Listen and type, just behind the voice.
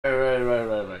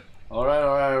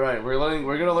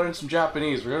learn some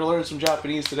Japanese. We're gonna learn some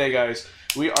Japanese today, guys.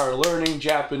 We are learning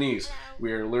Japanese.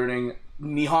 We are learning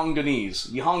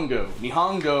Nihonganese.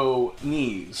 Nihongo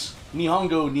knees.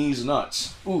 Nihongo knees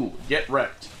nuts. Ooh, get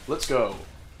wrecked. Let's go.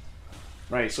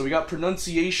 Right, so we got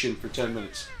pronunciation for 10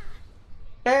 minutes.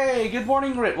 Hey, good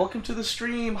morning, Rit. Welcome to the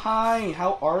stream. Hi,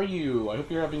 how are you? I hope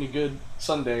you're having a good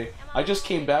Sunday. I just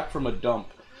came back from a dump.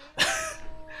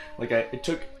 Like, I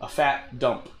took a fat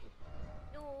dump.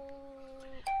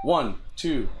 1,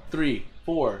 2, 3,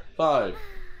 4, 5.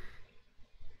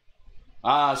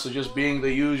 Ah, so just being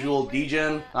the usual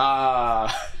degen.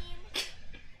 Ah.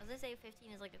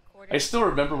 I still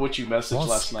remember what you messaged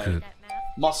last night.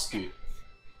 Mosque.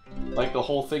 Like the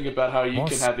whole thing about how you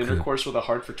can have intercourse with a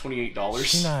heart for $28.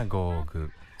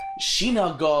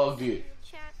 Synagogue.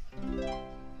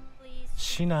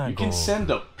 You can send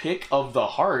a pic of the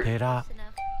heart.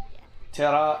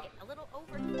 Tera.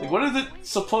 Like, what is it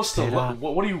supposed to look?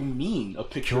 What do you mean, a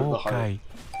picture of the heart?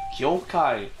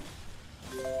 Kyokai.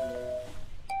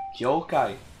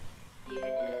 Kyokai.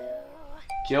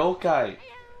 Kyokai.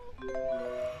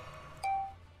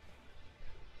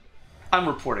 I'm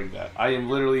reporting that. I am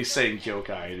literally saying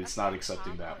Kyokai and it's not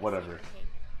accepting that. Whatever.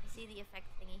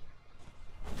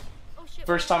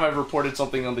 First time I've reported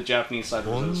something on the Japanese side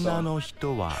was this time. 女の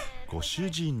人はご主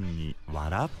人に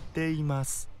笑っていま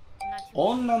す。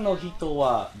女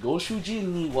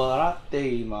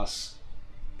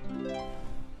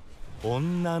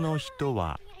の人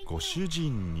はご主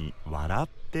人に笑っ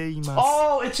ています。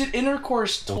Oh, it's an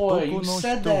intercourse toy. You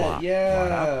said that.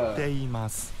 Yeah.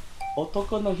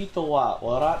 男の人は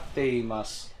笑っていま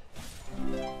す。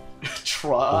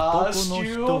Trust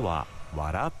you?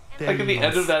 Like at the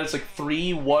end of that, it's like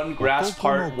 3, 1, grass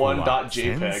part,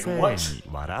 1.jpg. What?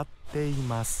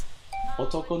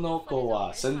 男の子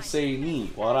は先生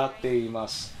に笑っていま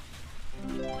す。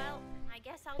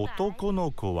男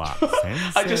の子は先生に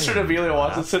笑っています。I just heard Amelia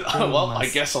once and said, oh, well, I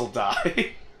guess I'll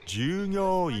die. 従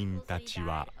業員たち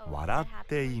は笑っ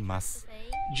ています。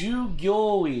従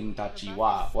業員たち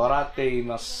は笑ってい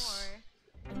ます。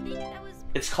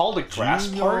It's called a grass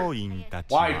part?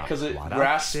 Why? Because it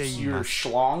grasps your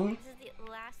schlong?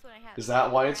 Is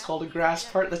that why it's called a grass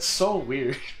part? That's so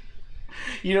weird.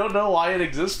 You don't know why it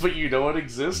exists, but you know it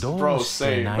exists? Bro,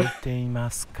 same.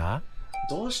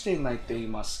 どうして泣いてい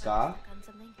ますか?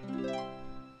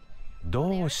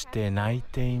 どうして泣い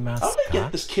ていますか? I'm gonna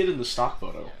get this kid in the stock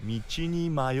photo. 道に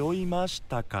迷いまし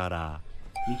たから。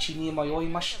道に迷い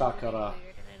ましたから。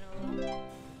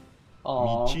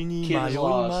道に迷い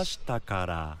ましたか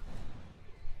ら。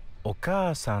お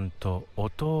母さんとお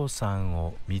父さん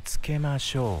を見つけま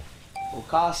しょう。お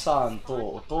母さんと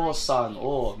お父さん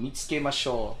を見つけまし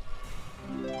ょ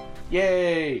う。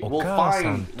Yay! We'll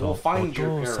find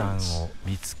your parents.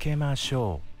 見つけまし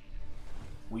ょ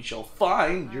う。We shall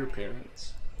find your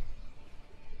parents.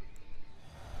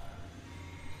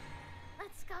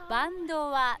 バン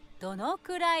ドはどの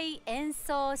くらい演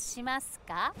奏します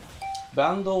か?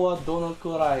 バンドはどの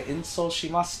くらい演奏し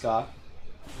ますか?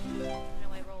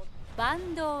 バ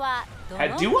ンドはどのくら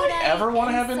い演奏しますか? Do I ever want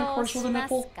to have intercourse with a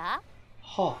nipple?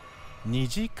 Huh. 2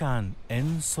時間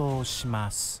演奏しま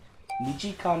す。2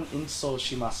時間演奏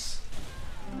します。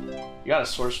You got a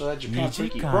source for that? Japan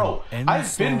freaky. Bro,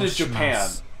 I've been to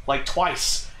Japan like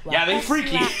twice. Yeah, they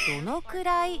freaky. どのく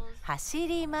らい走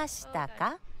りました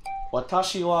か?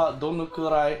 私はどのく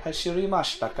らい走りま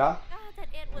したか?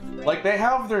 Like, they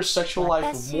have their sexual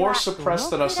life more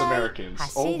suppressed than us Americans.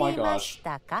 Oh my gosh.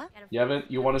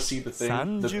 You want to see the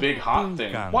thing? The big hot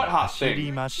thing. What hot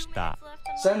thing?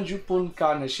 30分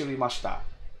間走りました。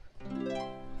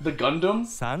The Gundam?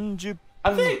 30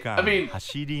分間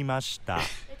走りました。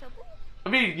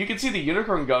I mean, you can see the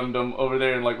Unicorn Gundam over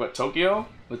there in, like, what, Tokyo?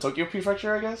 The Tokyo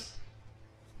Prefecture, I guess?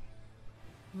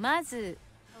 I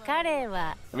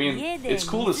mean, it's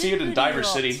cool to see it in Diver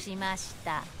City.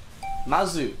 ま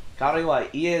ず、彼は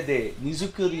家で荷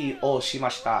造りをしま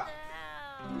した。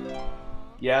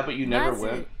Yeah, but you never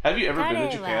went. Have you ever been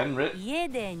to Japan, Rit? 家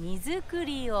で荷造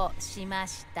りをしま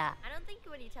した。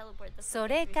そ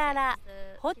れから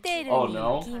ホテルに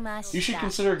行きました。You should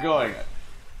consider going.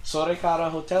 それから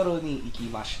ホテルに行き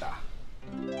ました。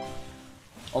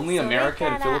Only America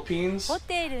and Philippines?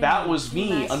 That was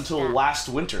me until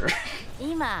last winter.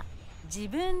 今、自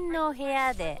分の部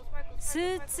屋でス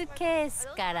ーツケース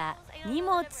から荷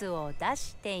物を出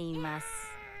しています。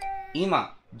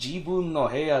今、自分の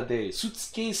部屋でスー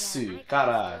ツケースか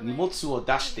ら荷物を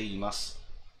出しています。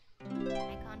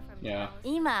Yeah.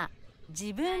 今、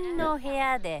自分の部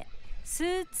屋でス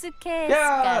ーツケースか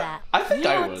ら荷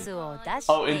物を出していま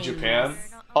す。Oh, in Japan?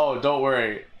 Oh, don't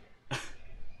worry.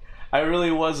 I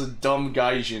really was a dumb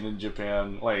gaijin in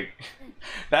Japan. Like,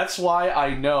 that's why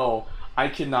I know I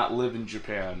cannot live in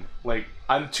Japan. Like,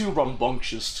 I'm too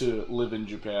rambunctious to live in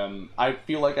Japan. I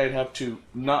feel like I'd have to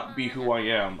not be who I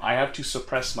am. I have to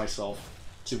suppress myself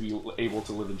to be able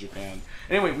to live in Japan.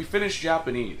 Anyway, we finished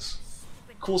Japanese.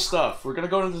 Cool stuff. We're gonna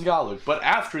go into Tagalog, but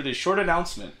after this short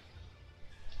announcement.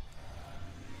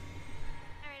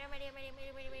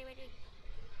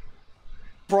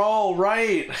 Bro,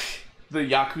 right! The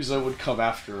Yakuza would come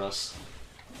after us.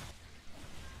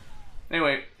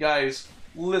 Anyway, guys,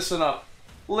 listen up.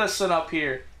 Listen up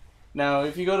here. Now,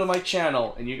 if you go to my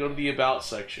channel and you go to the About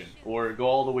section, or go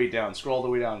all the way down, scroll all the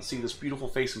way down, and see this beautiful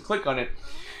face and click on it,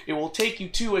 it will take you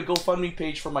to a GoFundMe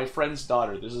page for my friend's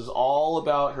daughter. This is all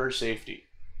about her safety.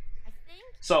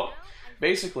 So,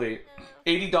 basically,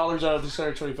 $80 out of the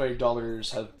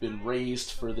 $625 have been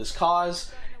raised for this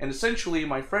cause, and essentially,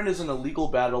 my friend is in a legal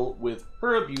battle with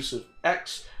her abusive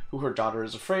ex, who her daughter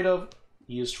is afraid of.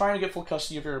 He is trying to get full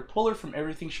custody of her and pull her from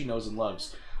everything she knows and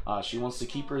loves. She wants to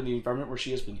keep her in the environment where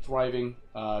she has been thriving.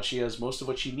 She has most of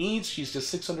what she needs. She's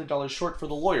just $600 short for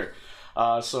the lawyer.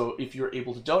 So if you're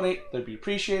able to donate, that'd be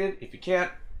appreciated. If you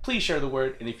can't, please share the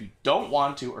word. And if you don't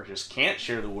want to or just can't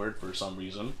share the word for some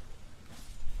reason,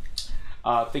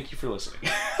 thank you for listening.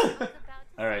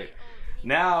 Alright,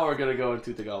 now we're gonna go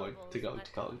into Tagalog. Tagalog.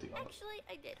 Actually,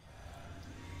 I did.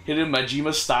 Hidden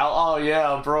Majima style? Oh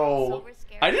yeah, bro.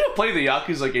 I need to play the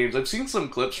Yakuza games. I've seen some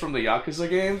clips from the Yakuza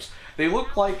games. They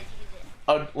look like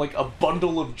a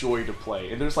bundle of joy to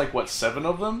play. And there's like, what, 7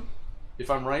 of them? If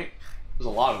I'm right? There's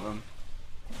a lot of them.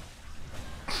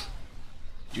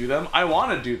 Do them? I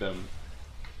want to do them.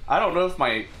 I don't know if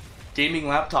my gaming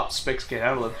laptop specs can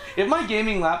handle it. If my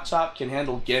gaming laptop can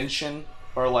handle Genshin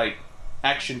or like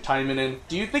Action Taimenen,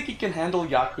 do you think it can handle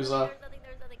Yakuza?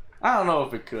 I don't know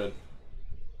if it could.